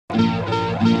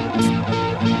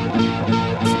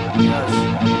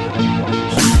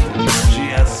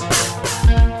GS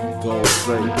Gold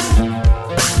Spade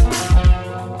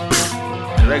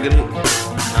Regular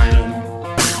Niner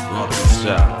Northeast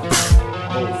Style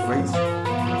Whole face.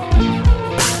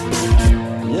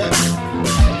 Yeah.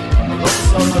 Hello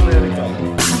South America.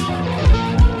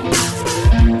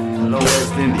 Hello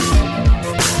West Indies.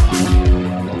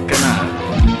 Canada.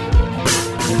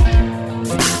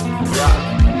 Yeah.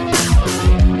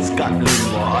 Scotland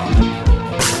boy.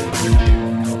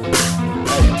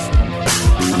 Hey.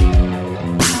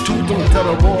 Truth don't tell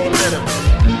the boy, let him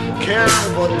care,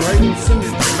 but Rain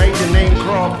Simmons made the name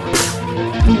Crawford.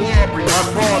 Through Aubrey, my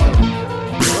father.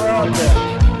 Where out there?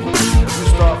 You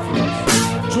start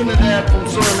first. Trinidad from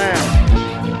Suriname.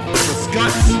 The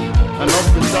Scots and of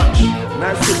the Dutch.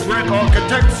 Master Greg,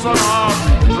 architect, son of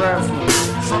Aubrey, the draftsman.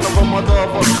 Son of a mother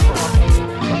of a Crawford.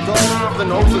 A daughter of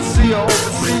an overseer,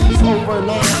 overseas, over and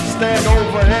understand,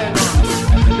 over and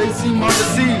they see mother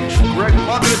siege. Greg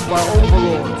mothered by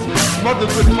overlords.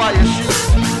 Smothered with fire sheets.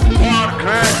 God,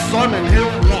 grandson, and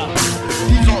hill rock.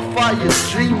 These are fire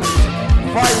dreams.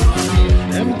 Fire for me.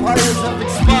 Empires have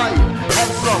expired.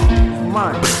 Have some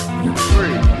mine. You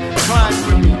free. Climb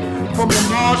with me. From the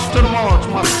march to the march,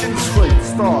 my skin straight,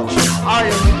 starch. I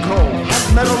am cold. Hot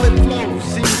metal it flows.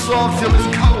 Seems soft till it's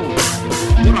cold.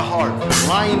 What a heart.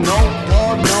 Lion no,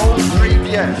 dog no, brave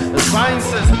yes. The science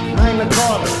says Magna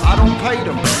Carta. I don't pay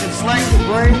them. Enslave the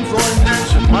brains or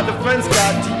invention. My defense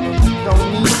got teeth. Don't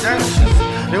need dentures.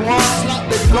 They want to slap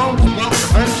their gums about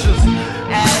ventures.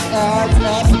 Ads,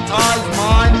 advertise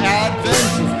mine,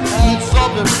 adventures. Add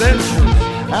sub-adventures.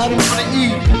 Adding for the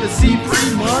E, the C3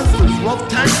 monsters, rough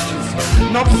textures.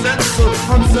 Enough censored,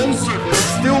 uncensored, but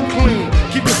still clean.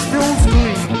 Keep the stills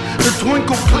clean. The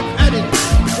twinkle clip edit.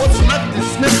 What's left is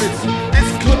snippets. This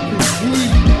clip is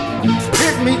heat.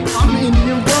 Hit me, I'm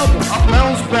Indian rubber. I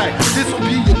bounce back. This will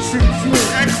be your treat.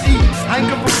 CNXE, hang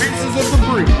up for pieces of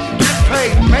debris. Get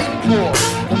paid, make more,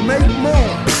 and make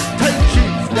more. Take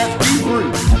cheese, that's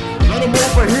debrief. Let them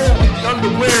over here with the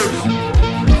underwears.